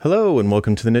Hello and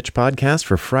welcome to the Niche Podcast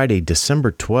for Friday,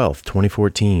 December 12th,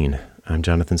 2014. I'm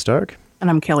Jonathan Stark. And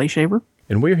I'm Kelli Saber.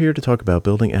 And we're here to talk about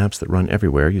building apps that run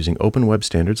everywhere using open web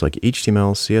standards like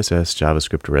HTML, CSS,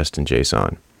 JavaScript, REST, and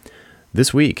JSON.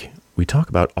 This week, we talk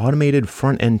about automated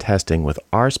front-end testing with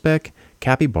Rspec,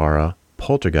 Capybara,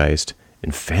 Poltergeist,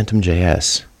 and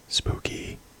PhantomJS.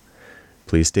 Spooky.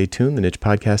 Please stay tuned. The Niche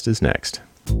Podcast is next.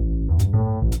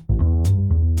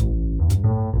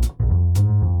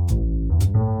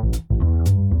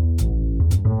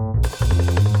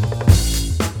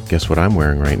 Guess what I'm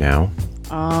wearing right now?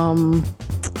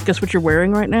 Guess what you're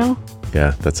wearing right now?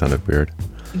 Yeah, that sounded weird.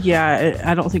 Yeah,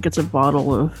 I don't think it's a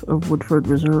bottle of Woodford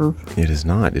Reserve. It is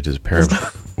not. It is a pair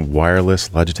of wireless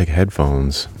Logitech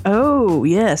headphones. Oh,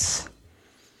 yes.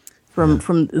 From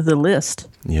the list.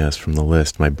 Yes, from the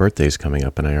list. My birthday's coming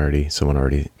up,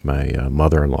 and my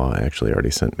mother-in-law actually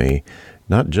already sent me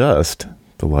not just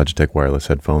the Logitech wireless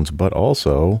headphones, but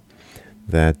also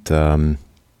that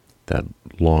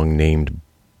long-named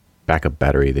backup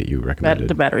battery that you recommended.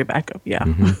 The battery backup, yeah.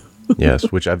 Mm-hmm. Yes,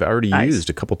 which I've already Nice. used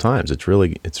a couple times. It's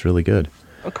really good.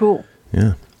 Oh, cool.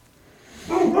 Yeah.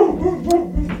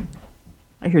 I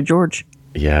hear George.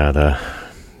 Yeah, the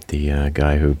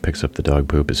guy who picks up the dog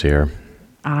poop is here.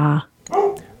 Ah.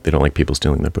 They don't like people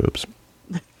stealing their poops.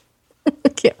 I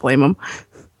can't blame him.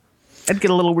 I'd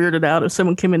get a little weirded out if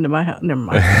someone came into my house. Never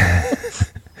mind.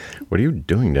 What are you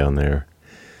doing down there?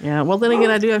 Yeah, well, then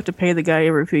again, I do have to pay the guy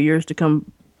every few years to come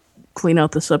clean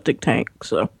out the septic tank,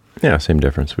 so. Yeah, same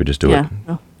difference. We just do it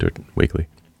weekly.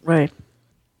 Right.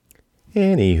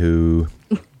 Anywho,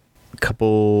 a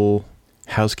couple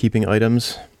housekeeping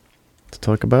items to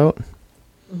talk about.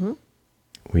 Mm-hmm.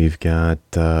 We've got,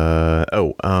 I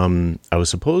was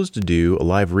supposed to do a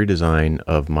live redesign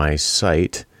of my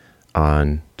site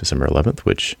on December 11th,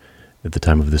 which at the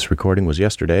time of this recording was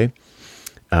yesterday.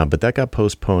 But that got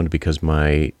postponed because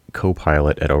my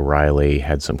co-pilot at O'Reilly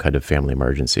had some kind of family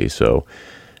emergency. So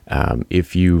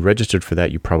if you registered for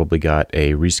that, you probably got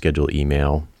a reschedule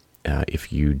email.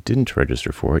 If you didn't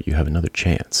register for it, you have another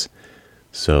chance.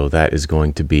 So that is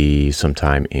going to be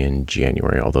sometime in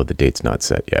January, although the date's not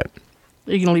set yet.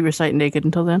 Are you going to leave your site naked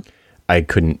until then? I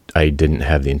didn't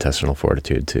have the intestinal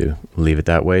fortitude to leave it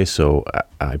that way. So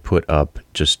I put up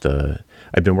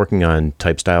I've been working on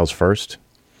type styles first,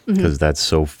 because that's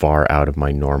so far out of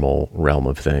my normal realm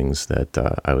of things that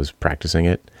I was practicing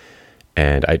it,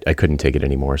 and I couldn't take it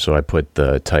anymore. So I put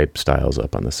the type styles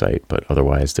up on the site, but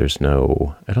otherwise I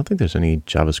don't think there's any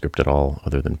JavaScript at all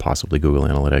other than possibly Google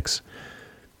Analytics.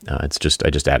 I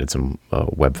just added some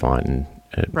web font, and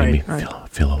it made me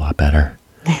feel a lot better.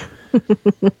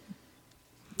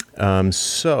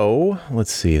 So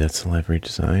let's see, that's the live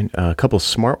redesign. A couple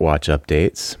smartwatch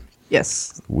updates.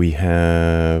 Yes. We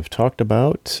have talked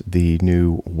about the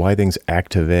new Withings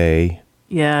Active A.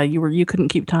 Yeah, you couldn't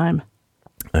keep time.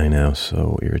 I know,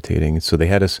 so irritating. So they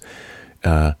had us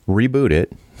reboot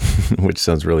it, which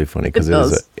sounds really funny because it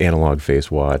is an analog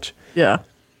face watch. Yeah.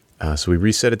 So we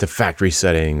reset it to factory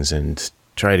settings and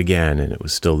tried again, and it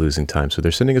was still losing time. So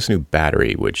they're sending us a new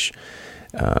battery, which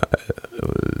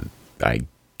I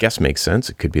guess makes sense.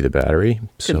 It could be the battery.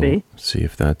 Could be. See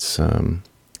if that's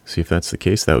the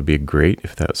case. That would be great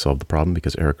if that solved the problem,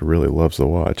 because Erica really loves the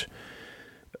watch.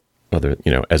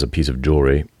 As a piece of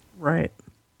jewelry. Right.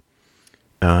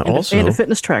 And a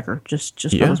fitness tracker,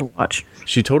 just not as a watch.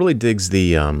 She totally digs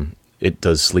the it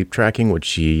does sleep tracking, which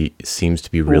she seems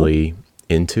to be really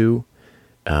into.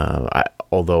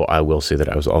 Although I will say that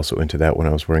I was also into that when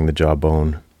I was wearing the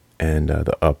Jawbone and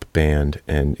the Up band,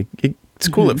 and it's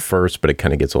cool at first, but it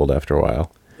kind of gets old after a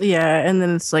while. Yeah, and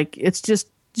then it's like it's just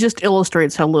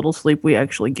illustrates how little sleep we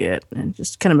actually get, and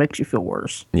just kind of makes you feel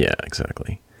worse. Yeah,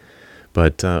 exactly.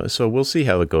 But so we'll see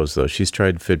how it goes, though. She's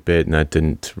tried Fitbit, and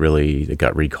it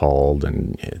got recalled,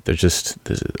 and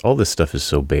all this stuff is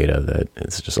so beta that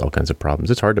it's just all kinds of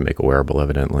problems. It's hard to make a wearable,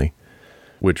 evidently,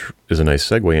 which is a nice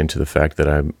segue into the fact that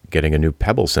I'm getting a new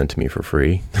Pebble sent to me for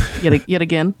free. Yet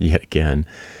again? Yet again.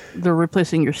 They're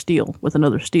replacing your steel with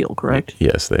another steel, correct?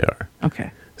 Yes, they are.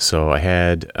 Okay. So I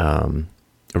had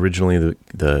originally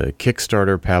the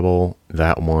Kickstarter Pebble,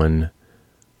 that one.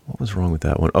 What was wrong with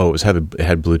that one? Oh, it had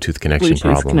Bluetooth connection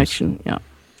problems. Connection, yeah.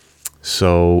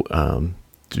 So,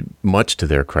 much to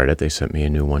their credit, they sent me a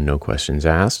new one, no questions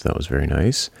asked. That was very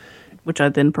nice. Which I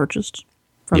then purchased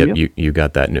from you. Yep, you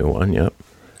got that new one, yep.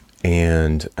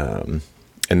 And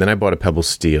then I bought a Pebble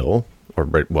Steel,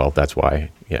 that's why,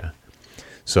 yeah.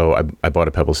 So I bought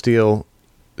a Pebble Steel,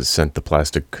 sent the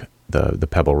plastic, the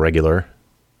Pebble regular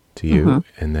to you,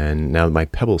 and then now my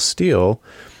Pebble Steel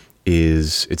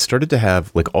started to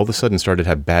have, all of a sudden started to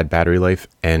have bad battery life,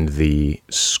 and the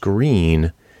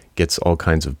screen gets all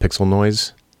kinds of pixel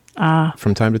noise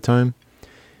from time to time.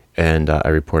 And I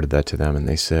reported that to them, and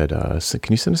they said, so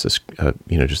can you send us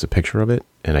just a picture of it?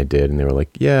 And I did, and they were like,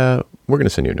 yeah, we're going to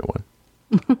send you a new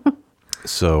one.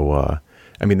 So,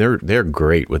 I mean, they're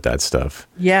great with that stuff.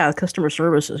 Yeah, customer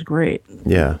service is great.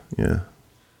 Yeah.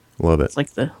 Love it. It's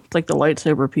like the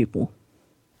lightsaber people.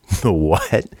 The what?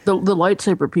 The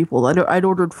lightsaber people. I'd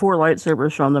ordered 4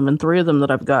 lightsabers from them, and 3 of them that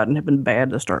I've gotten have been bad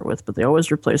to start with, but they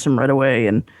always replace them right away.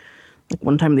 And like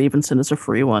one time they even sent us a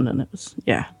free one, and it was,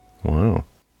 yeah. Wow.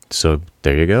 So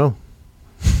there you go.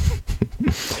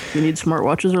 You need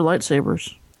smartwatches or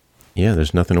lightsabers. Yeah,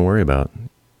 there's nothing to worry about.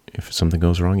 If something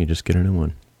goes wrong, you just get a new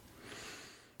one.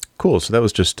 Cool. So that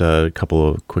was just a couple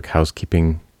of quick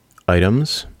housekeeping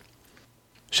items.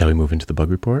 Shall we move into the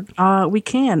bug report? We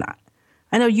can.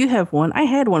 I know you have one. I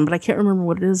had one, but I can't remember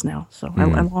what it is now, so I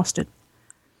lost it.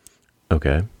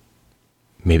 Okay.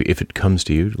 Maybe if it comes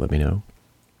to you, let me know.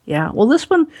 Yeah. Well, this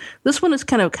one is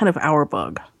kind of our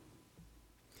bug.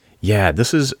 Yeah,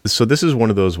 this is one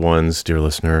of those ones, dear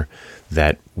listener,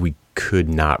 that we could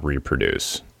not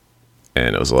reproduce.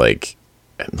 And it was like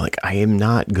I am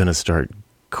not going to start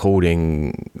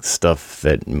coding stuff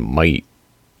that might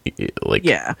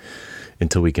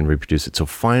until we can reproduce it. So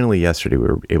finally yesterday we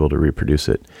were able to reproduce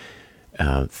it.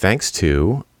 Thanks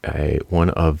to one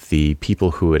of the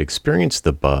people who had experienced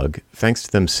the bug, thanks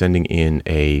to them sending in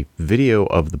a video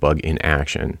of the bug in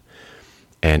action.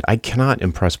 And I cannot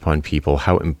impress upon people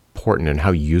how important and how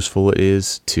useful it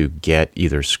is to get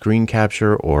either screen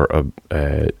capture or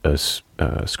a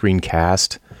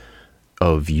screencast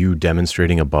of you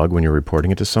demonstrating a bug when you're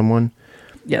reporting it to someone.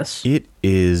 Yes. It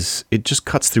just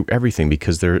cuts through everything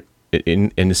because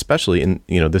and especially in,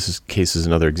 this case is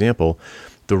another example.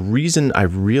 The reason I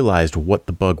realized what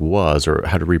the bug was or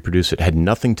how to reproduce it had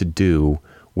nothing to do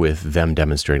with them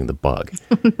demonstrating the bug.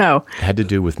 No. It had to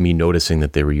do with me noticing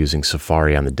that they were using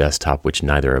Safari on the desktop, which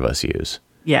neither of us use.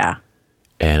 Yeah.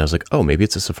 And I was like, oh, maybe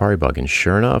it's a Safari bug. And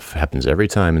sure enough, it happens every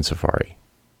time in Safari.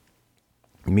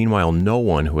 Meanwhile, no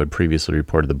one who had previously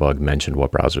reported the bug mentioned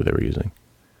what browser they were using.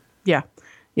 Yeah.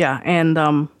 Yeah. And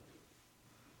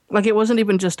it wasn't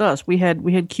even just us. We had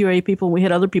QA people, we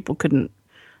had other people couldn't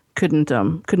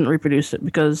reproduce it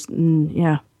because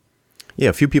yeah. Yeah,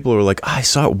 a few people were like, I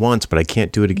saw it once, but I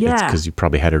can't do it again. Yeah. It's because you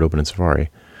probably had it open in Safari.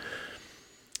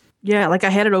 Yeah, I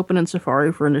had it open in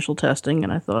Safari for initial testing,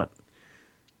 and I thought,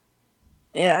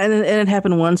 yeah, and it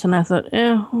happened once, and I thought,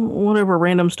 whatever,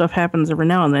 random stuff happens every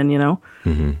now and then,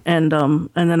 Mm-hmm. And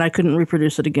then I couldn't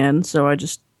reproduce it again, so I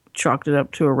just chalked it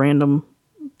up to a random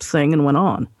thing and went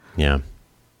on. Yeah.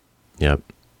 Yep.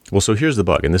 Well, so here's the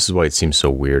bug, and this is why it seems so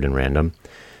weird and random.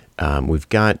 We've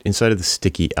got inside of the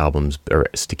sticky albums or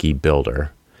sticky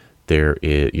builder,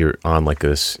 you're on like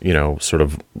this, sort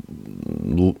of,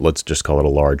 let's just call it a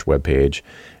large web page,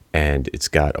 and it's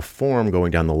got a form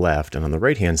going down the left, and on the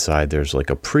right hand side there's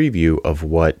like a preview of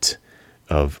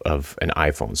of an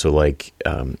iPhone. So like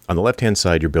on the left hand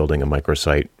side you're building a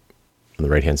microsite, on the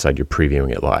right hand side you're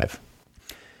previewing it live,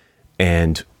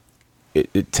 and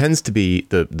it tends to be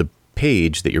the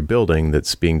page that you're building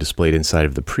that's being displayed inside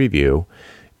of the preview.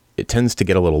 It tends to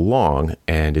get a little long,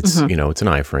 and it's it's an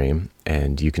iframe,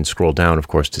 and you can scroll down, of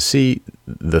course, to see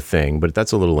the thing, but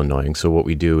that's a little annoying. So what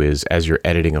we do is, as you're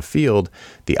editing a field,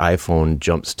 the iPhone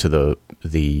jumps to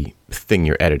the thing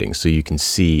you're editing, so you can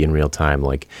see in real time,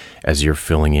 like as you're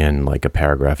filling in like a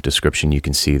paragraph description, you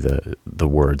can see the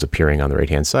words appearing on the right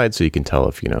hand side, so you can tell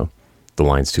if the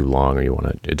line's too long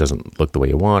or it doesn't look the way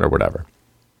you want or whatever.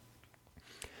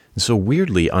 And so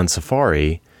weirdly on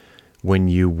Safari, when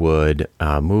you would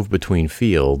move between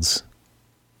fields,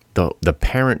 the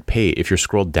parent page, if you're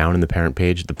scrolled down in the parent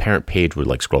page would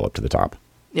like scroll up to the top.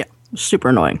 Yeah, super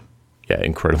annoying. Yeah,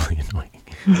 incredibly annoying.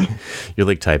 You're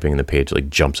like typing and the page like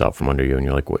jumps out from under you and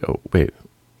you're like, wait,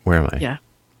 where am I? Yeah.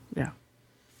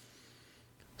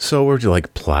 So we're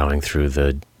like plowing through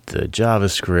the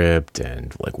JavaScript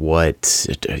and like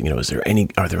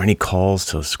are there any calls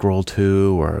to scroll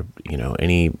to or,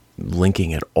 any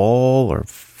linking at all or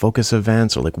focus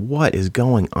events or like what is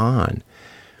going on?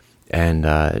 And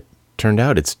it turned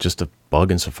out it's just a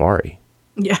bug in Safari.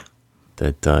 Yeah.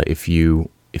 That if you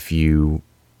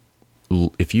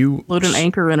load an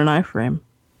anchor in an iframe.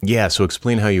 Yeah, so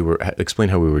explain how we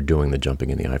were doing the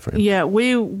jumping in the iframe. Yeah,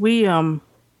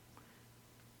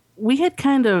 we had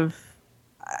kind of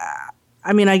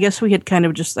I guess we had kind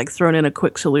of just like thrown in a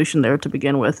quick solution there to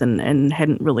begin with and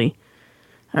hadn't really,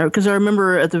 because I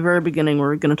remember at the very beginning we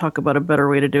were going to talk about a better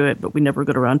way to do it, but we never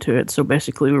got around to it. So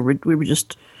basically we were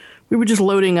just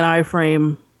loading an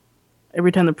iframe.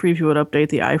 Every time the preview would update,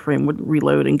 the iframe would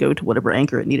reload and go to whatever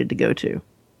anchor it needed to go to.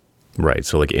 Right.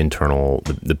 So like internal,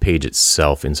 the page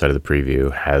itself inside of the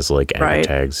preview has like anchor Right.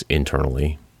 tags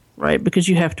internally. Right, because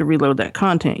you have to reload that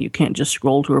content. You can't just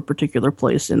scroll to a particular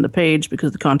place in the page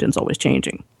because the content's always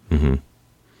changing.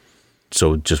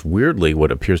 So just weirdly,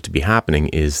 what appears to be happening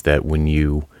is that when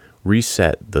you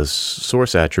reset the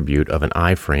source attribute of an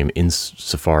iframe in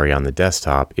Safari on the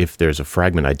desktop, if there's a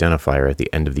fragment identifier at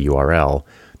the end of the URL,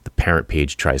 the parent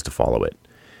page tries to follow it.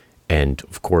 And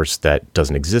of course, that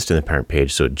doesn't exist in the parent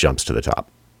page, so it jumps to the top.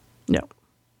 No.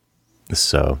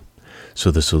 So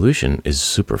the solution is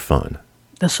super fun.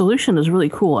 The solution is really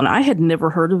cool, and I had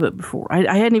never heard of it before.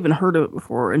 I hadn't even heard of it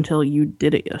before until you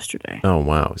did it yesterday. Oh,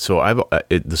 wow. So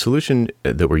the solution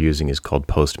that we're using is called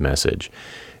Post Message,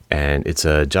 and it's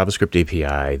a JavaScript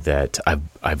API that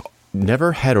I've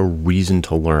never had a reason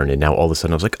to learn, and now all of a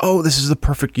sudden I was like, oh, this is the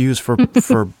perfect use for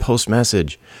Post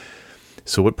Message.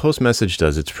 So what Post Message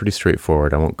does, it's pretty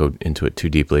straightforward. I won't go into it too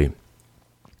deeply,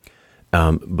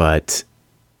 but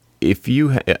if you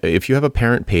have a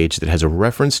parent page that has a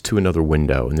reference to another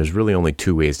window, and there's really only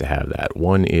two ways to have that.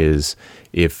 One is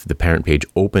if the parent page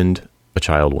opened a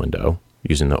child window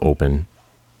using the open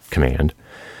command,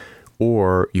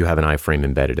 or you have an iframe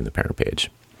embedded in the parent page.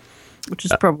 Which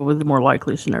is probably the more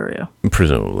likely scenario.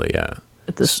 Presumably, yeah.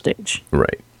 At this stage.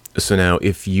 Right. So now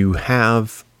if you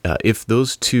have, if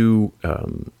those two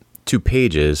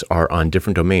pages are on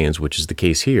different domains, which is the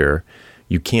case here,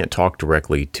 you can't talk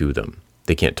directly to them.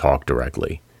 They can't talk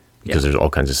directly because there's all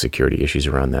kinds of security issues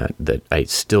around that I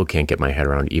still can't get my head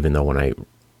around, even though when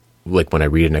I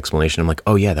read an explanation, I'm like,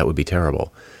 oh yeah, that would be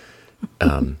terrible.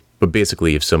 But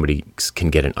basically, if somebody can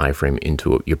get an iframe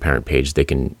into your parent page, they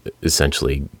can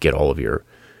essentially get all of your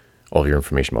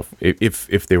information.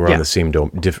 If they were on the same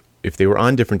if they were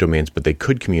on different domains, but they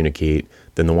could communicate,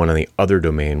 then the one on the other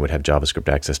domain would have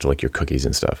JavaScript access to like your cookies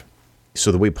and stuff.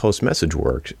 So the way Post Message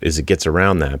works is it gets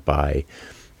around that by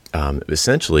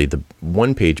essentially the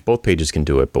one page, both pages can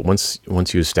do it, but once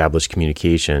you establish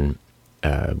communication,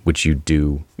 which you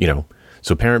do,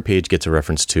 so parent page gets a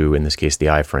reference to, in this case, the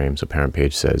iframe. So parent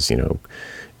page says,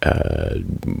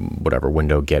 whatever,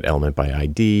 window get element by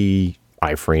ID,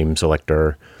 iframe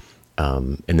selector,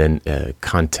 and then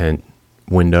content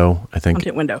window, I think.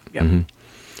 Content window, yeah. Mm-hmm.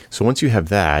 So once you have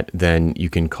that, then you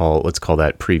can let's call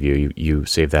that preview. You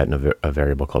save that in a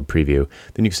variable called preview.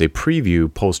 Then you can say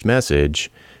preview post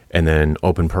message, and then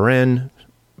open paren,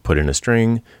 put in a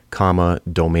string, comma,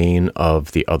 domain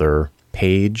of the other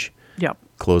page,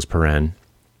 close paren.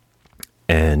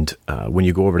 And when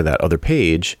you go over to that other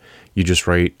page, you just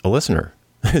write a listener.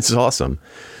 It's awesome.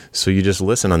 So you just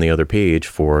listen on the other page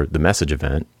for the message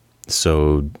event.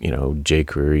 So,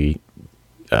 jQuery,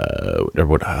 or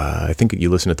what, I think you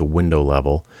listen at the window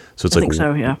level. So it's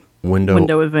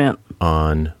window event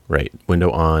on, right,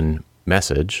 window on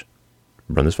message,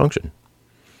 run this function.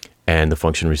 And the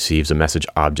function receives a message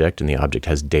object, and the object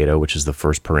has data, which is the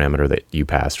first parameter that you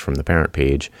passed from the parent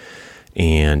page.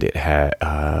 And it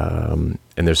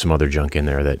and there's some other junk in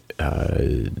there that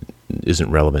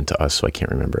isn't relevant to us, so I can't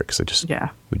remember it because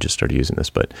we just started using this.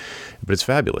 But it's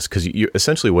fabulous because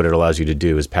essentially what it allows you to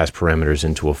do is pass parameters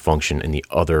into a function in the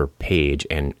other page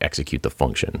and execute the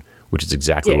function, which is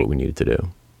exactly what we needed to do.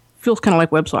 Feels kind of like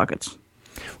WebSockets.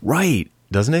 Right,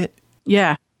 doesn't it?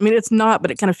 Yeah. I mean, it's not,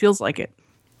 but it kind of feels like it.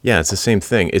 Yeah, it's the same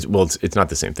thing. It's not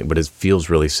the same thing, but it feels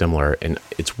really similar. And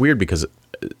it's weird because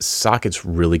sockets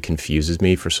really confuses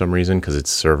me for some reason because it's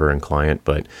server and client,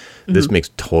 but this makes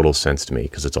total sense to me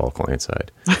because it's all client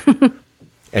side.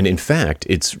 And in fact,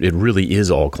 it really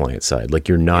is all client side. Like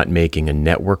you're not making a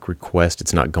network request.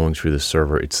 It's not going through the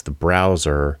server. It's the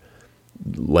browser,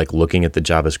 like looking at the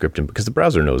JavaScript, and because the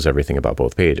browser knows everything about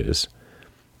both pages.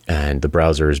 And the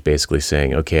browser is basically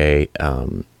saying, okay,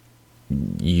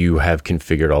 you have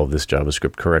configured all of this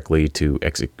JavaScript correctly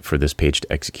for this page to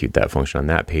execute that function on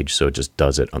that page, so it just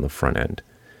does it on the front end.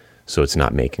 So it's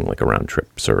not making like a round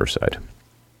trip server side.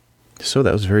 So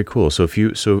that was very cool. So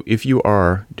if you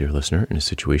are, dear listener, in a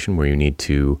situation where you need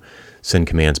to send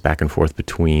commands back and forth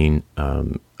between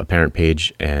a parent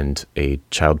page and a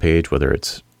child page, whether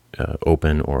it's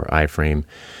open or iframe,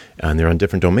 and they're on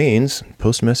different domains,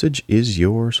 Post Message is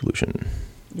your solution.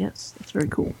 Yes, that's very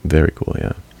cool. Very cool,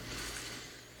 yeah.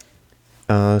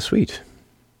 Sweet.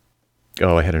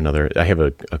 Oh, I have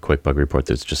a quick bug report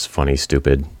that's just funny,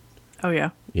 stupid. Oh, yeah.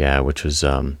 Yeah, which was,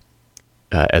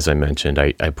 as I mentioned,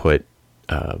 I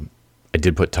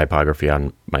did put typography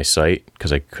on my site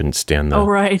because I couldn't stand the... Oh,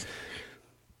 right.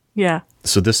 Yeah.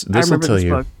 So this will tell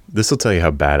you, this will tell you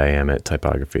how bad I am at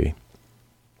typography.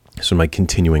 So my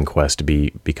continuing quest to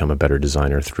become a better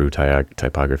designer through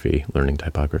typography, learning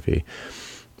typography.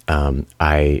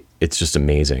 It's just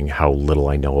amazing how little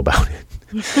I know about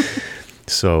it.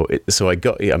 So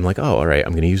I'm like, oh, all right,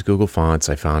 I'm going to use Google Fonts.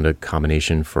 I found a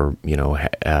combination for, what's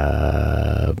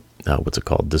it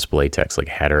called? Display text, like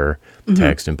header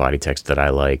text and body text that I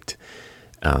liked.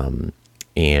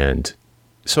 And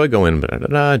so I go in,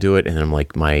 do it. And then I'm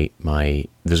like,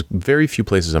 there's very few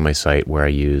places on my site where I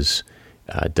use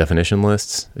definition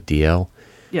lists, DL.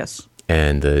 Yes.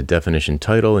 And the definition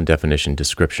title and definition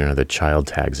description are the child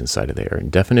tags inside of there.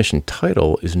 And definition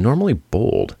title is normally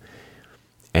bold.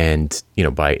 And,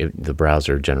 the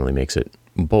browser generally makes it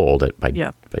bold by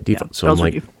default. Yeah. So I'm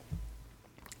like,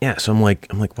 so I'm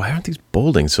like, why aren't these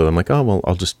bolding? So I'm like, oh, well,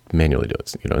 I'll just manually do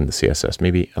it, in the CSS.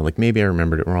 Maybe I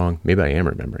remembered it wrong. Maybe I am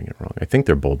remembering it wrong. I think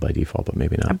they're bold by default, but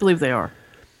maybe not. I believe they are.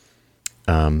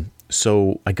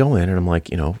 So I go in and I'm like,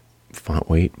 font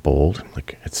weight, bold. I'm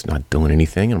like, it's not doing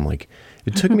anything. And I'm like,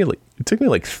 it took me like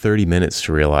 30 minutes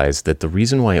to realize that the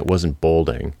reason why it wasn't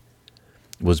bolding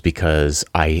was because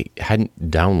I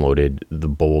hadn't downloaded the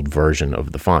bold version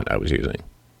of the font I was using.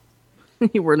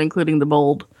 You weren't including the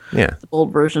bold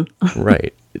version.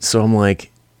 Right. So I'm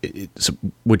like,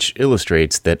 which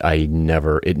illustrates that it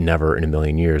never in a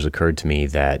million years occurred to me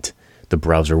that the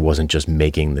browser wasn't just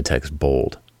making the text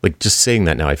bold. Like, just saying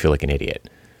that now, I feel like an idiot.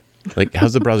 Like,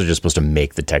 how's the browser just supposed to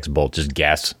make the text bold? Just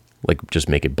guess? Like, just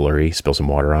make it blurry, spill some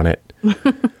water on it?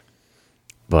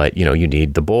 But, you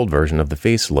need the bold version of the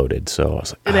face loaded. So I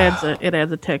was like, it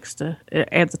adds a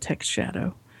text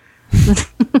shadow.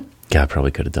 Yeah, I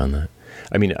probably could have done that.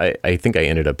 I mean, I think I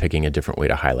ended up picking a different way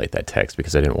to highlight that text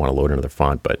because I didn't want to load another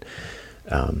font, but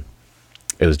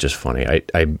it was just funny.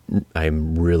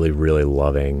 I'm really, really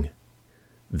loving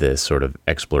this sort of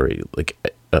exploration, like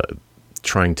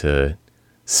trying to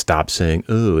stop saying,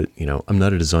 oh, I'm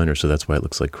not a designer, so that's why it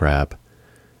looks like crap.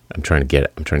 I'm trying to get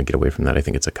away from that. I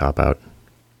think it's a cop-out.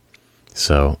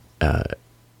 So,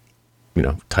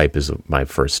 type is my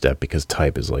first step because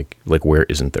type is like where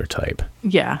isn't there type?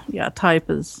 Yeah. Type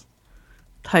is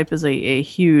a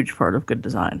huge part of good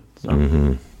design. So.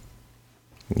 Mm-hmm.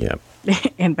 Yeah.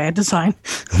 And bad design.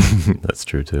 That's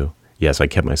true too. Yes, I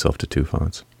kept myself to 2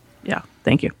 fonts. Yeah.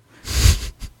 Thank you.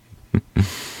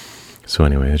 So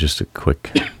anyway, just a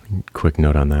quick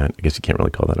note on that. I guess you can't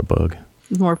really call that a bug.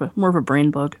 More of a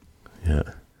brain bug. Yeah.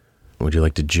 Would you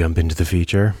like to jump into the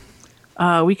feature?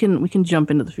 We can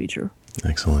jump into the feature.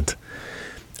 Excellent.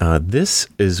 This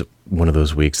is one of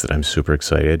those weeks that I'm super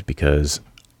excited because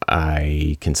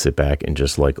I can sit back and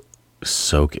just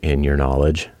soak in your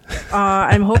knowledge.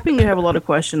 I'm hoping you have a lot of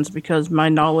questions because my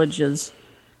knowledge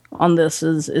on this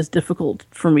is difficult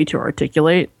for me to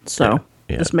articulate. So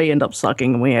this may end up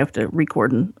sucking and we have to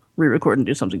re-record and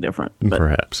do something different.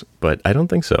 Perhaps, but I don't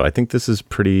think so. I think this is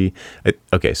pretty...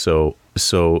 Okay, so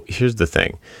here's the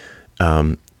thing.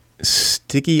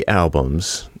 Sticky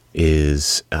albums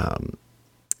is...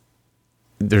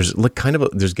 there's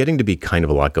getting to be kind of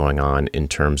a lot going on in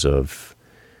terms of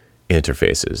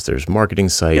interfaces. There's marketing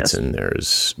sites and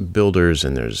there's builders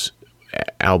and there's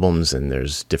albums and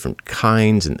there's different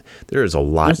kinds and there's a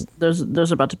lot.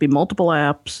 There's about to be multiple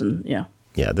apps and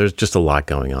there's just a lot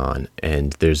going on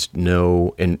and there's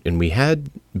no and we had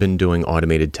been doing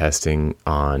automated testing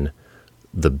on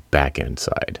the back end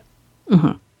side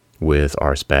with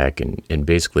Rspec and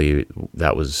basically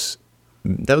that was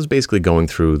basically going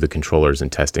through the controllers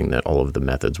and testing that all of the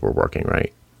methods were working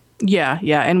right. Yeah,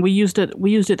 and we used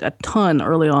it a ton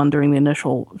early on during the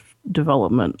initial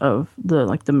development of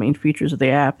the main features of the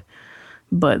app.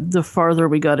 But the farther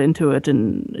we got into it,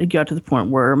 and it got to the point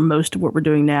where most of what we're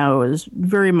doing now is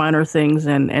very minor things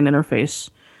and interface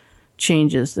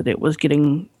changes that it was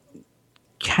getting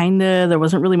there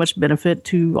wasn't really much benefit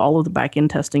to all of the back-end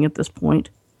testing at this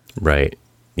point. Right.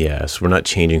 Yeah, so we're not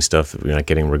changing stuff. We're not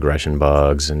getting regression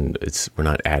bugs, and we're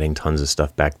not adding tons of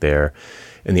stuff back there.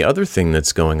 And the other thing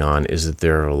that's going on is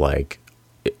that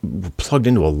we're plugged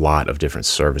into a lot of different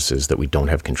services that we don't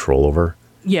have control over.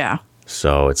 Yeah.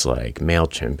 So it's like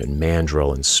MailChimp and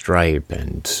Mandrill and Stripe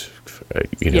and,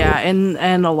 Yeah,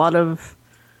 and a lot of...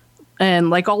 And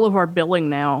like all of our billing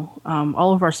now,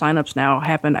 all of our signups now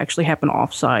actually happen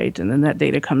off-site, and then that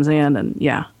data comes in, and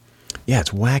yeah. Yeah,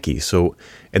 it's wacky. So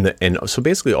so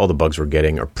basically all the bugs we're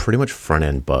getting are pretty much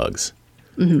front-end bugs.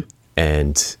 Mm-hmm.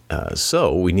 And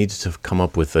so we needed to come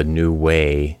up with a new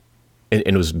way, and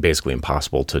it was basically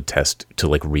impossible to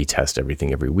retest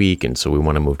everything every week. And so we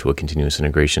want to move to a continuous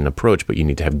integration approach, but you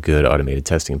need to have good automated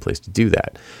testing in place to do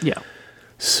that. Yeah.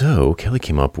 So Kelli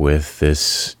came up with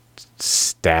this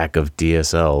stack of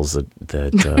DSLs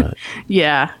that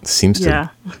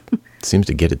seems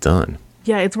to get it done.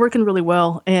 Yeah, it's working really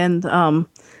well. And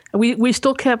We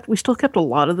still kept a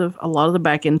lot of the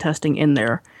back end testing in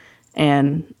there,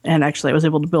 and actually I was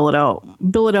able to build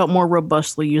it out more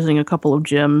robustly using a couple of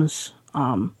gems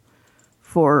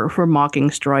for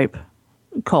mocking stripe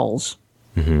calls,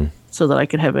 so that I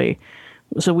could have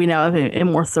so we now have a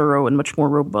more thorough and much more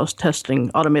robust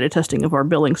automated testing of our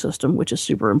billing system, which is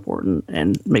super important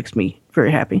and makes me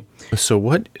very happy. So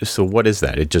what is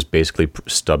that? It just basically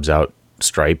stubs out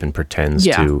Stripe and pretends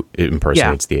it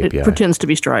impersonates the API. It pretends to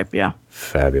be Stripe, yeah.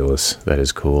 Fabulous. That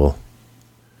is cool.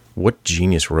 What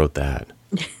genius wrote that?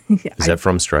 Is that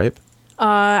from Stripe?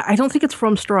 I don't think it's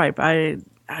from Stripe. I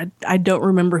don't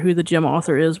remember who the gem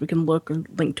author is. We can look and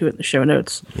link to it in the show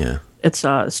notes. Yeah. It's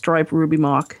Stripe Ruby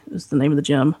Mock is the name of the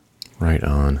gem. Right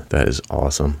on. That is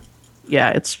awesome. Yeah,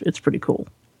 it's pretty cool.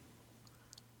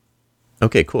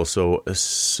 Okay, cool. So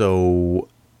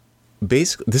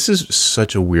basically, this is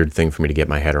such a weird thing for me to get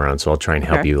my head around, so I'll try and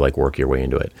help you work your way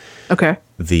into it. Okay.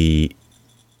 The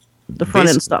front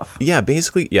end stuff. Yeah,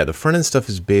 basically, the front end stuff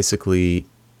is basically,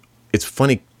 it's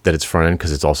funny that it's front end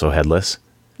because it's also headless.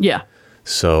 Yeah.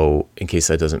 So in case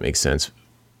that doesn't make sense,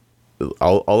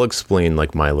 I'll explain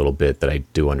like my little bit that I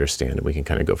do understand, and we can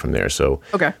kind of go from there. So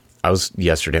okay.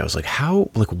 Yesterday I was like,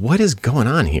 what is going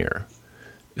on here?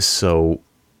 So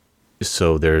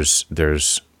there's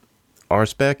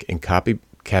Rspec and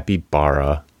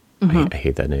Capybara. I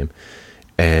hate that name.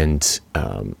 And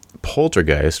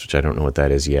Poltergeist, which I don't know what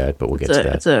that is yet, but we'll get to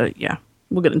that.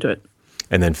 We'll get into it.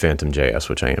 And then PhantomJS,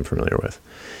 which I am familiar with.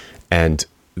 And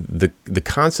the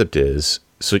concept is,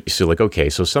 so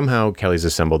somehow Kelly's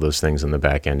assembled those things on the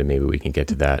back end, and maybe we can get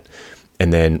to that.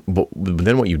 And then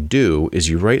what you do is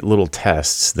you write little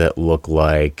tests that look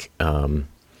like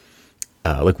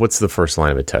what's the first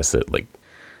line of a test that like?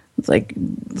 It's like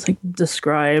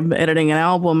describe editing an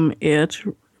album. It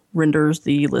renders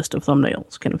the list of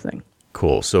thumbnails, kind of thing.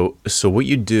 Cool. So what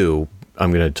you do,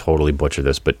 I'm going to totally butcher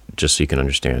this, but just so you can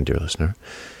understand, dear listener,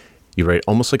 you write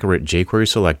almost like a jQuery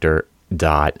selector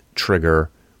dot trigger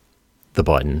the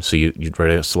button. So you write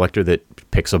a selector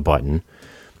that picks a button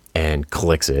and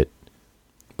clicks it,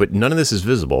 but none of this is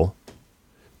visible,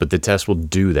 but the test will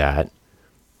do that,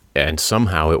 and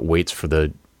somehow it waits for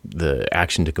the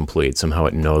action to complete. Somehow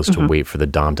it knows to wait for the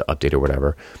DOM to update or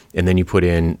whatever. And then you put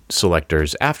in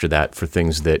selectors after that for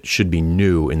things that should be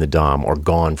new in the DOM or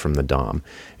gone from the DOM.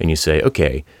 And you say,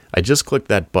 okay, I just clicked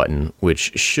that button,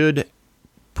 which should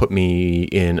put me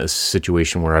in a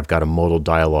situation where I've got a modal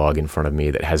dialog in front of me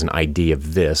that has an ID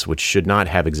of this, which should not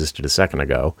have existed a second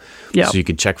ago. Yep. So you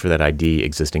could check for that ID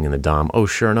existing in the DOM. Oh,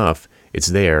 sure enough, it's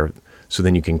there. So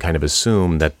then you can kind of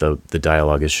assume that the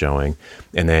dialog is showing,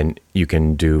 and then you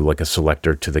can do like a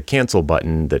selector to the cancel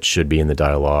button that should be in the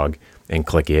dialog and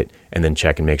click it, and then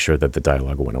check and make sure that the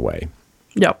dialog went away.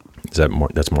 Yep.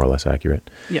 That's more or less accurate?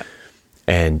 Yeah.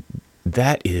 And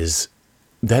that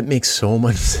makes so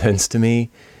much sense to me.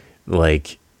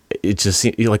 Like, it just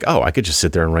seems, you're like, oh, I could just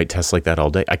sit there and write tests like that all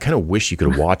day. I kind of wish you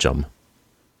could watch them,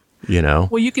 you know?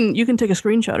 Well, you can take a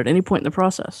screenshot at any point in the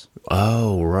process.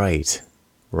 Oh, right.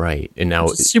 Right. And now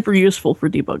it's super useful for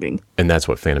debugging. And that's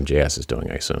what PhantomJS is doing,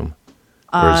 I assume.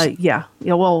 Yeah.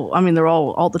 Well, I mean,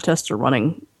 all the tests are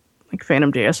running. Like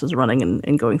PhantomJS is running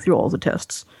and going through all the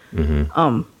tests.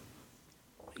 Mm-hmm.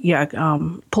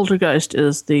 Poltergeist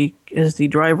is the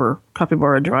driver,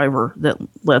 Capybara driver that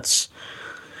lets,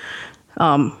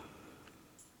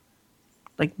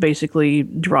 basically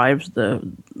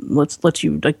lets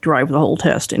you drive the whole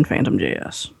test in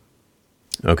PhantomJS.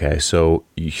 Okay, so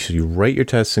you write your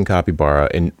tests in Capybara,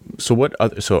 and so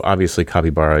obviously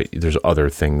Capybara, there's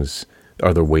other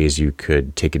ways you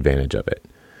could take advantage of it.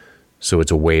 So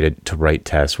it's a way to write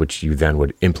tests, which you then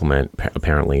would implement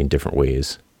apparently in different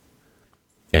ways.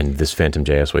 And this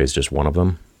PhantomJS way is just one of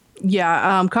them?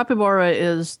 Yeah, Capybara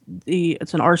it's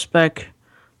an Rspec,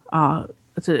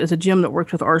 it's a gem that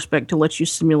works with Rspec to let you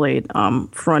simulate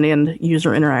front-end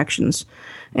user interactions.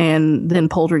 And then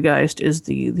Poltergeist is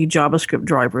the JavaScript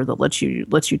driver that lets you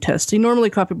test. See, normally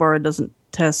Capybara doesn't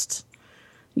test.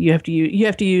 You have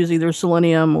to use either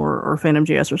Selenium or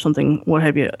PhantomJS or something, what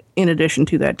have you, in addition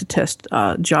to that to test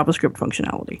JavaScript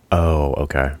functionality. Oh,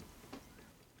 okay.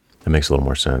 That makes a little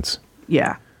more sense.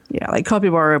 Yeah. Like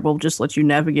Capybara will just let you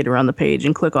navigate around the page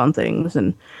and click on things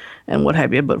and what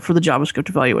have you. But for the JavaScript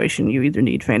evaluation, you either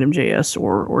need PhantomJS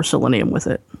or Selenium with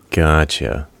it.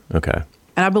 Gotcha. Okay.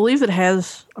 And I believe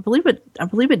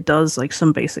it does like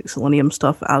some basic Selenium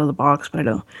stuff out of the box, but I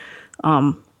don't.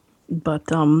 No,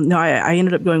 I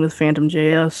ended up going with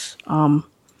PhantomJS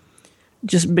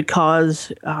just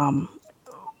because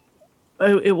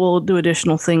it will do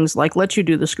additional things like let you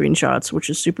do the screenshots, which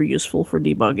is super useful for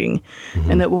debugging,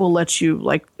 and it will let you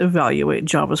like evaluate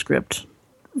JavaScript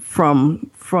from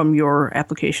your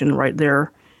application right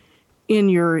there in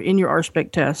your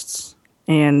Rspec tests.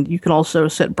 And you can also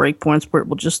set breakpoints where it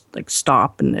will just like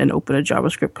stop and open a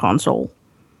JavaScript console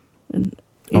and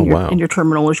in your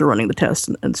terminal as you're running the test,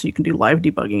 and so you can do live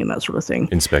debugging and that sort of thing.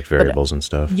 Inspect variables and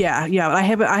stuff. Yeah. I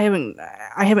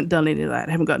haven't done any of that.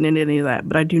 I haven't gotten into any of that,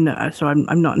 but I do know. So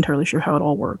I'm not entirely sure how it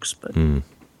all works. But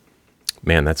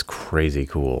man, that's crazy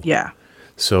cool. Yeah.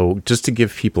 So just to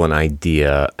give people an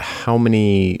idea, how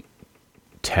many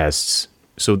tests?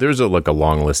 So there's a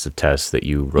long list of tests that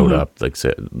you wrote up, like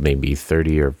say, maybe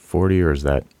 30 or 40, or is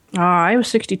that? I have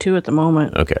 62 at the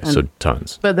moment. Okay, so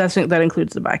tons. But that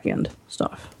includes the back end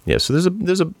stuff. Yeah, so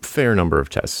there's a fair number of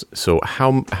tests. So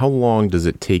how long does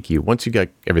it take you, once you got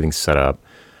everything set up,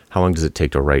 how long does it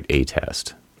take to write a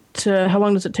test? How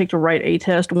long does it take to write a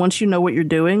test? Once you know what you're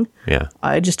doing, yeah,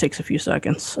 it just takes a few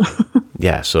seconds.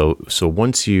 Yeah, so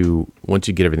once you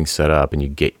get everything set up and you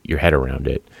get your head around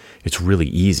it, it's really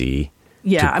easy.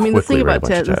 Yeah, I mean the thing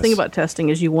about testing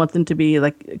is you want them to be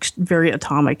like very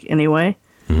atomic anyway.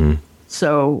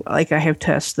 So like I have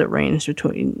tests that range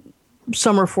between,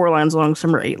 some are 4 lines long,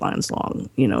 some are 8 lines long.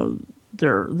 You know,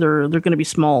 they're going to be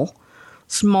small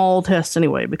tests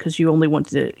anyway, because you only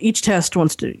want each test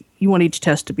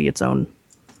to be its own.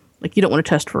 Like you don't want to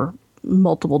test for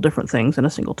multiple different things in a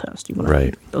single test. You want to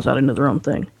make those out into their own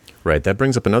thing. Right. That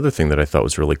brings up another thing that I thought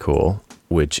was really cool,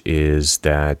 which is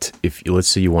that if let's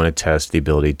say you want to test the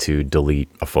ability to delete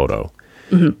a photo,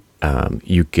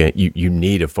 you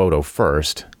need a photo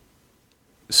first,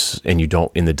 and you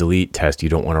don't, in the delete test, you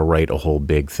don't want to write a whole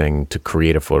big thing to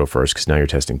create a photo first, because now you're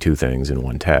testing 2 things in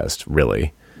one test,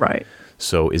 really. Right.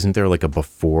 So isn't there like a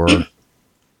before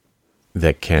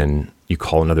that you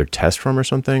call another test from or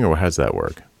something, or how does that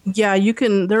work? Yeah, you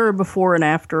can. There are before and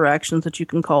after actions that you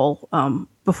can call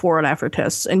before and after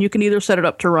tests, and you can either set it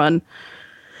up to run.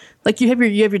 Like you have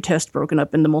your test broken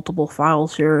up into multiple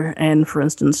files here, and for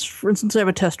instance, I have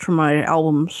a test for my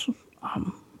albums,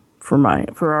 for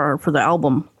the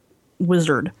album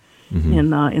wizard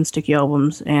in Sticky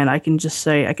Albums, and I can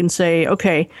say,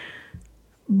 okay,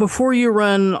 before you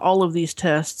run all of these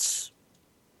tests,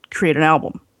 create an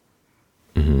album,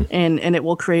 and it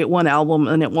will create one album,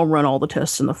 and it will run all the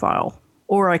tests in the file.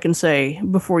 Or I can say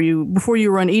before you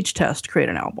run each test, create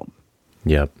an album.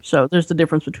 Yep. So there's the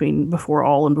difference between before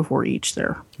all and before each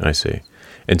there. I see.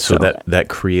 And so that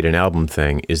create an album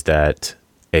thing, is that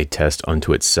a test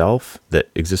unto itself that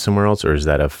exists somewhere else, or is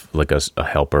that a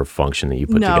helper function that you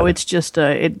put together? No, it's just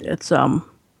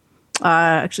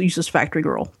actually uses Factory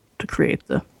Girl to create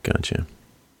the. Gotcha.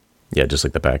 Yeah, just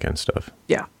like the back end stuff.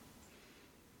 Yeah.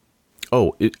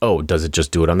 Does it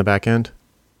just do it on the back end?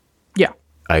 Yeah.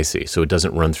 I see. So it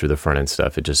doesn't run through the front end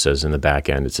stuff. It just says in the back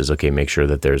end, it says, okay, make sure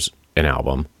that there's an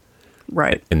album.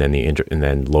 Right. And then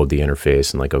then load the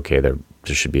interface and like, okay, there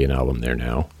should be an album there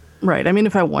now. Right. I mean,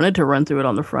 if I wanted to run through it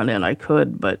on the front end, I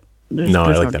could, but I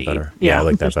like that better. Yeah, I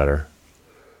like that better.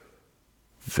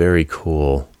 Very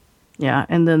cool. Yeah,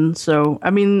 and then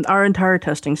our entire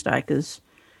testing stack is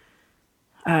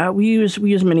we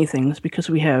use many things, because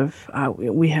we have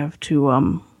to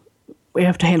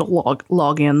handle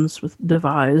logins with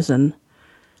Devise,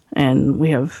 and we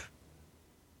have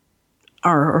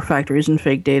our factories and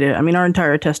fake data. I mean, our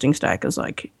entire testing stack is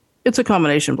it's a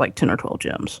combination of like 10 or 12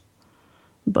 gems.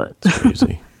 But it's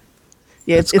crazy.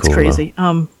 Yeah, it's cool, crazy.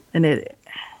 Huh? And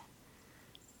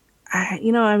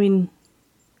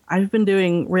I've been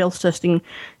doing Rails testing.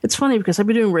 It's funny because I've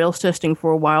been doing Rails testing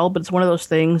for a while, but it's one of those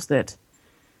things that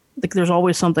there's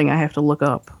always something I have to look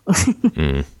up.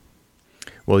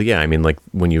 Well, yeah, I mean, like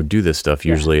when you do this stuff,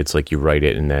 usually it's like you write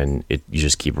it and then you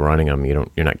just keep running them. You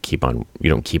don't keep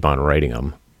on writing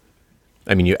them.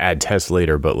 I mean, you add tests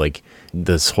later, but like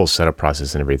this whole setup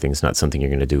process and everything is not something you're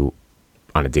going to do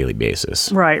on a daily basis.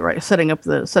 Right. Setting up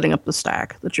the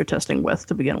stack that you're testing with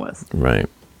to begin with. Right.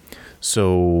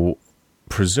 So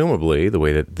presumably the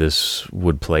way that this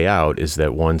would play out is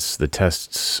that once the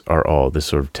tests are this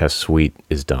sort of test suite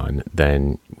is done,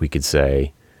 then we could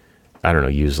say, I don't know,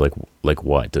 use like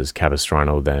what? Does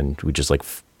Capistrano then, we just like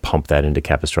pump that into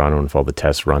Capistrano, and if all the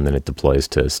tests run, then it deploys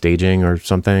to staging or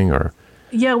something? Or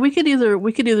yeah, we could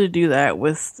either do that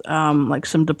with like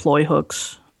some deploy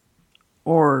hooks,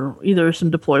 or either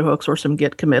some deploy hooks or some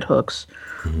git commit hooks,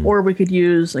 or we could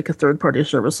use like a third-party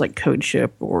service like CodeShip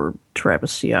or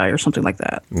Travis CI or something like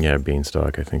that. Yeah,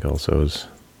 Beanstalk I think also is.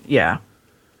 Yeah.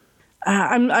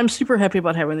 I'm super happy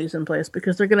about having these in place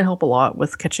because they're going to help a lot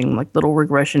with catching like little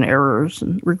regression errors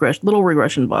and little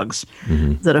regression bugs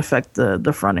that affect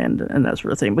the front end and that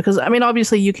sort of thing. Because I mean,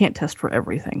 obviously, you can't test for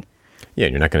everything. Yeah,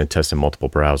 and you're not going to test in multiple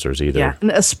browsers either. Yeah,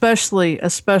 and especially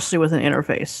with an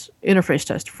interface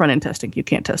test, front end testing, you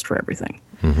can't test for everything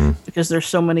because there's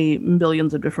so many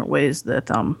millions of different ways that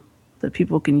that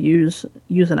people can use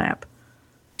an app.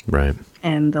 Right.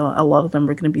 And a lot of them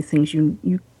are going to be things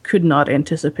you could not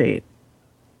anticipate.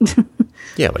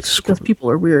 Yeah, like because people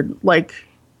are weird. Like,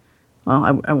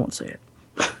 well, I won't say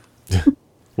it.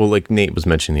 Well, like Nate was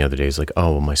mentioning the other day, he's like,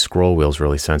 oh, well, my scroll wheel's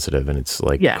really sensitive, and it's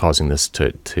like causing this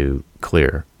to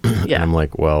clear. Yeah. And I'm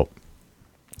like, well,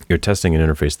 you're testing an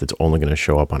interface that's only going to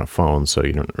show up on a phone, so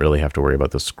you don't really have to worry about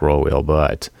the scroll wheel.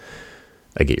 But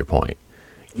I get your point,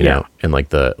 you know. And like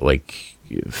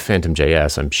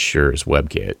PhantomJS, I'm sure is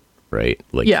WebKit, right?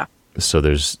 Like, so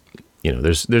there's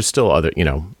still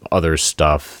other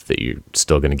stuff that you're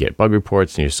still going to get bug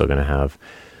reports, and you're still going to have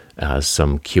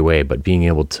some QA, but being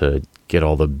able to get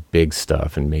all the big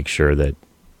stuff and make sure that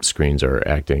screens are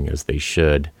acting as they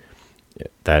should,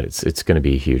 that it's going to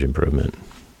be a huge improvement.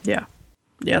 Yeah.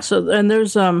 So, and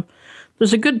there's a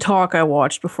good talk I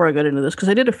watched before I got into this because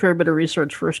I did a fair bit of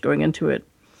research first going into it,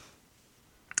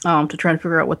 to try and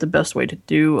figure out what the best way to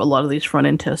do a lot of these front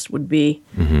end tests would be.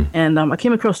 And I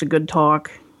came across a good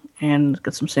talk and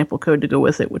got some sample code to go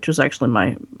with it, which was actually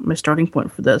my starting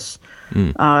point for this.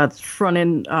 It's front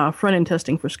end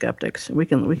testing for skeptics. We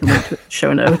can link to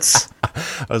show notes.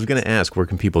 I was going to ask, where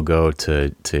can people go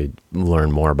to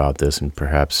learn more about this and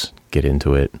perhaps get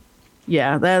into it?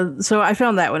 Yeah, so I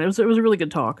found that one. It was a really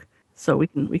good talk. So we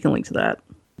can link to that.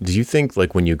 Do you think,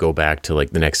 like, when you go back to,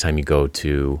 like, the next time you go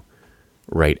to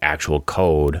write actual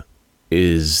code,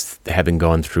 is having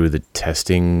gone through the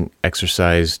testing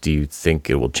exercise, do you think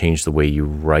it will change the way you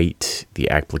write the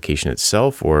application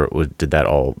itself, or did that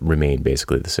all remain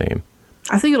basically the same?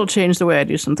 I think it'll change the way I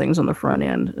do some things on the front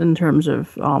end in terms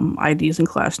of IDs and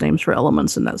class names for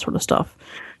elements and that sort of stuff.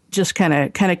 Just kind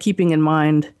of keeping in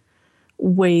mind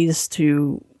ways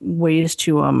to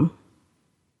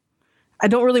I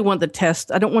don't really want the test.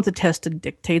 I don't want the test to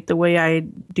dictate the way I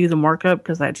do the markup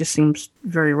because that just seems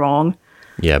very wrong.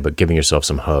 Yeah, but giving yourself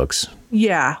some hooks.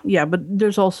 Yeah, but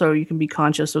there's also, you can be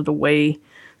conscious of the way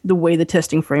the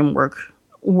testing framework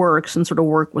works and sort of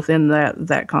work within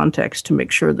that context to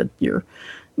make sure that your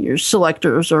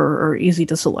selectors are easy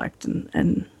to select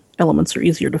and elements are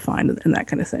easier to find and that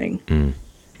kind of thing.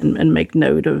 And make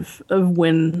note of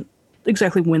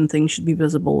exactly when things should be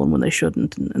visible and when they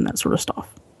shouldn't and that sort of stuff.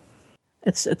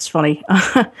 It's funny.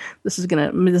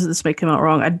 This may come out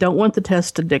wrong. I don't want the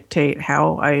test to dictate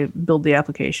how I build the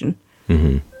application,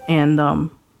 and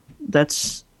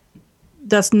that's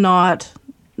not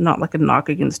like a knock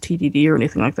against TDD or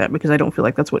anything like that because I don't feel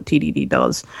like that's what TDD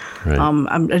does. Right.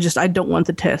 I don't want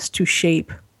the test to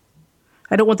shape.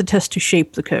 I don't want the test to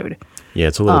shape the code. Yeah,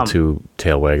 it's a little too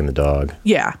tail wagging the dog.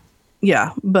 Yeah,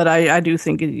 but I do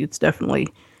think it's definitely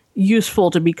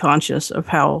useful to be conscious of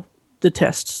how the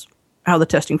testing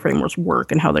frameworks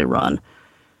work and how they run.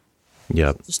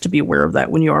 Yeah. Just to be aware of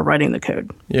that when you are writing the code.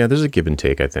 Yeah, there's a give and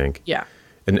take, I think. Yeah.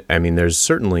 And I mean, there's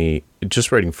certainly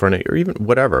just writing front end or even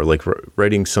whatever, like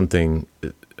writing something,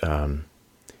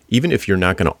 even if you're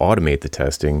not going to automate the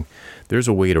testing, there's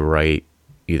a way to write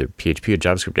either PHP or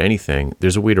JavaScript or anything.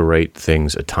 There's a way to write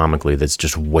things atomically that's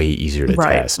just way easier to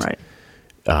test. Right.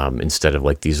 Instead of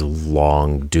like these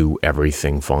long do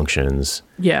everything functions.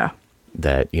 Yeah.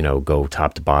 That, go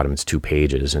top to bottom, it's 2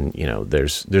 pages. And,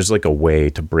 there's like a way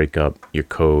to break up your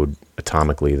code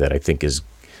atomically that I think is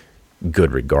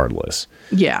good regardless.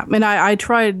 Yeah. And I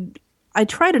tried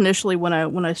initially when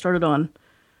I started on,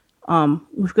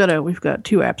 we've got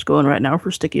 2 apps going right now for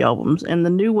sticky albums. And the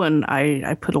new one,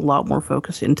 I put a lot more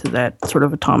focus into that sort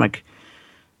of atomic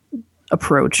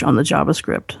approach on the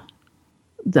JavaScript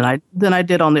than I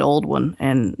did on the old one.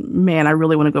 And man, I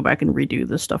really want to go back and redo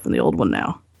this stuff in the old one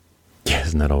now. Yeah,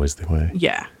 isn't that always the way?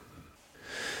 Yeah.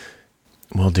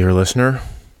 Well, dear listener,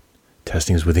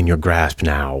 testing is within your grasp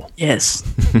now. Yes.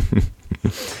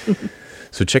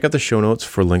 So check out the show notes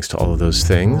for links to all of those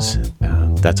things.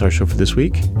 That's our show for this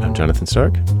week. I'm Jonathan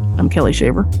Stark. I'm Kelli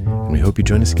Shaver. And we hope you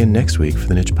join us again next week for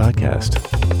the Niche Podcast.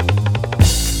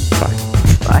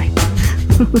 Bye.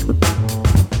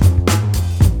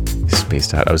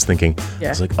 Spaced out. I was thinking, I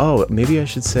was like, maybe I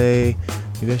should say,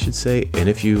 and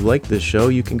if you like this show,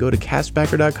 you can go to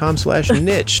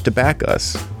castbacker.com/niche to back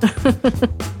us.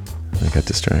 I got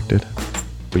distracted.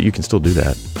 But you can still do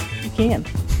that. You can.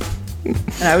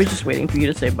 And I was just waiting for you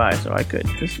to say bye so I could,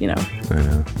 because, I know.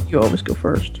 You always go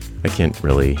first. I can't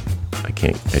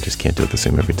I just can't do it the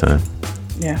same every time.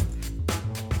 Yeah.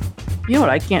 You know what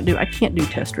I can't do? I can't do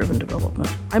test-driven development.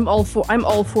 I'm all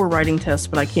for writing tests,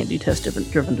 but I can't do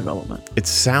test-driven development. It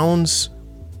sounds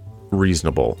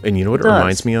reasonable. And you know what it does.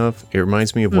 reminds me of? It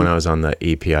reminds me of when I was on the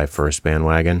API first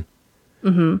bandwagon.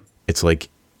 Mm-hmm. It's like,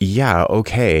 yeah,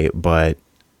 okay, but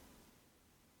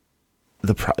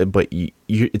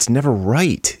it's never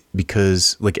right,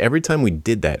 because like every time we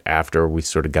did that after we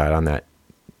sort of got on that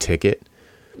ticket,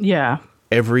 yeah,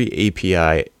 every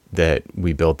API that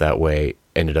we built that way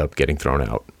ended up getting thrown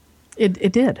out.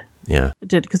 It did. Yeah, it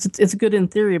did, because it's good in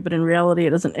theory, but in reality, it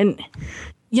doesn't. And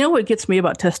you know what gets me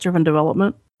about test-driven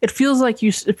development? It feels like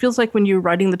when you're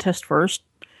writing the test first,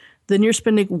 then you're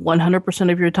spending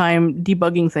 100% of your time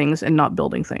debugging things and not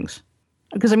building things.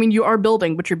 Because, I mean, you are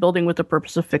building, but you're building with the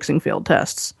purpose of fixing failed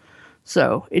tests.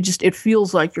 So it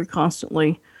feels like you're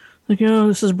constantly like, oh,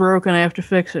 this is broken, I have to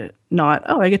fix it. Not,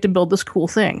 oh, I get to build this cool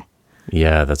thing.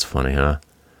 Yeah, that's funny, huh?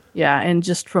 Yeah, and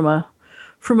just from a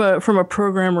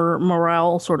programmer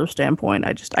morale sort of standpoint,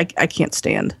 I can't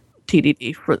stand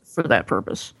TDD for that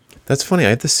purpose. That's funny. I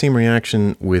had the same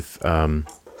reaction with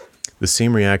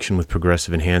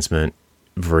progressive enhancement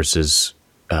versus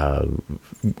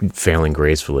failing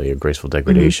gracefully or graceful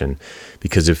degradation. Mm-hmm.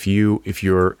 Because if you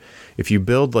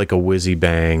build like a whizzy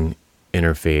bang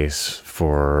interface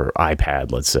for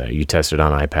iPad, let's say you test it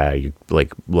on iPad, you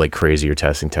like crazy, you're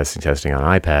testing on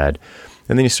iPad,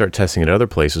 and then you start testing at other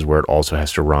places where it also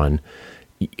has to run.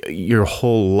 Your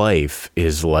whole life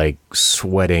is like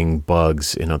sweating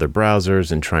bugs in other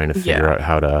browsers and trying to figure out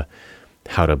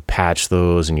how to patch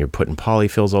those, and you're putting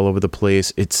polyfills all over the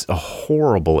place. It's a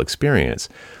horrible experience.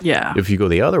 Yeah. If you go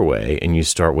the other way and you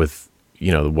start with,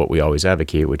 what we always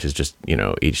advocate, which is just,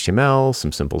 HTML,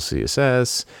 some simple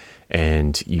CSS,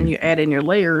 and you add in your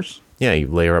layers. Yeah, you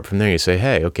layer up from there. You say,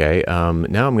 hey, okay, now I'm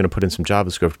going to put in some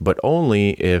JavaScript, but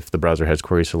only if the browser has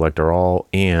query selector all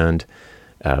and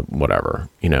whatever,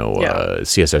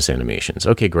 CSS animations.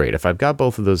 Okay, great. If I've got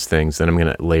both of those things, then I'm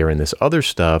going to layer in this other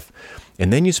stuff.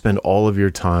 And then you spend all of your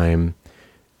time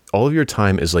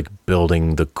is like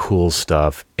building the cool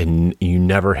stuff, and you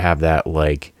never have that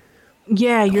like,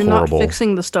 yeah, you're horrible. Not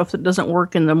fixing the stuff that doesn't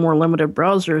work in the more limited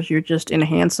browsers. You're just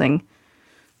enhancing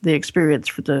the experience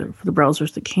for the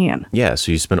browsers that can. Yeah,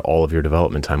 so you spend all of your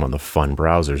development time on the fun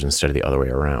browsers instead of the other way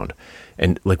around.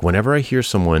 And like whenever I hear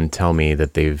someone tell me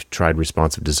that they've tried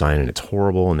responsive design and it's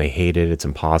horrible and they hate it, it's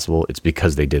impossible, it's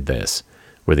because they did this,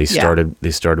 where they started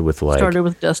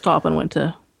with desktop and went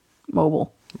to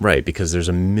mobile. Right, because there's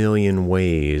a million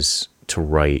ways to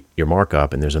write your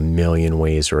markup, and there's a million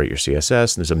ways to write your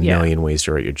CSS, and there's a million ways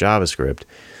to write your JavaScript.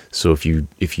 So if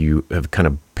you have kind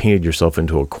of painted yourself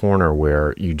into a corner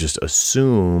where you just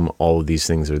assume all of these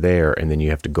things are there, and then you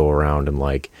have to go around and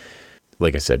like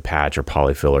I said, patch or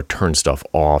polyfill or turn stuff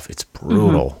off, it's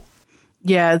brutal. Mm-hmm.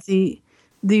 Yeah,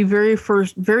 the very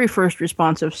first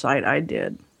responsive site I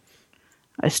did,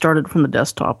 I started from the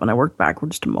desktop and I worked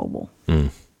backwards to mobile.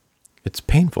 It's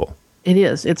painful. It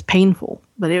is. It's painful.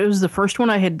 But it was the first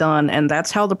one I had done, and that's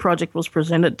how the project was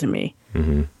presented to me.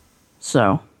 Mm-hmm.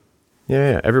 So.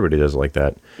 Yeah, everybody does like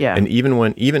that. Yeah. And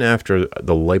even after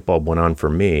the light bulb went on for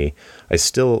me, I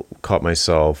still caught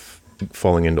myself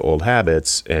falling into old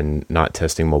habits and not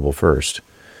testing mobile first.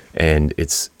 And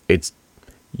it's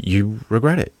you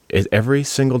regret it. Every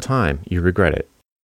single time you regret it.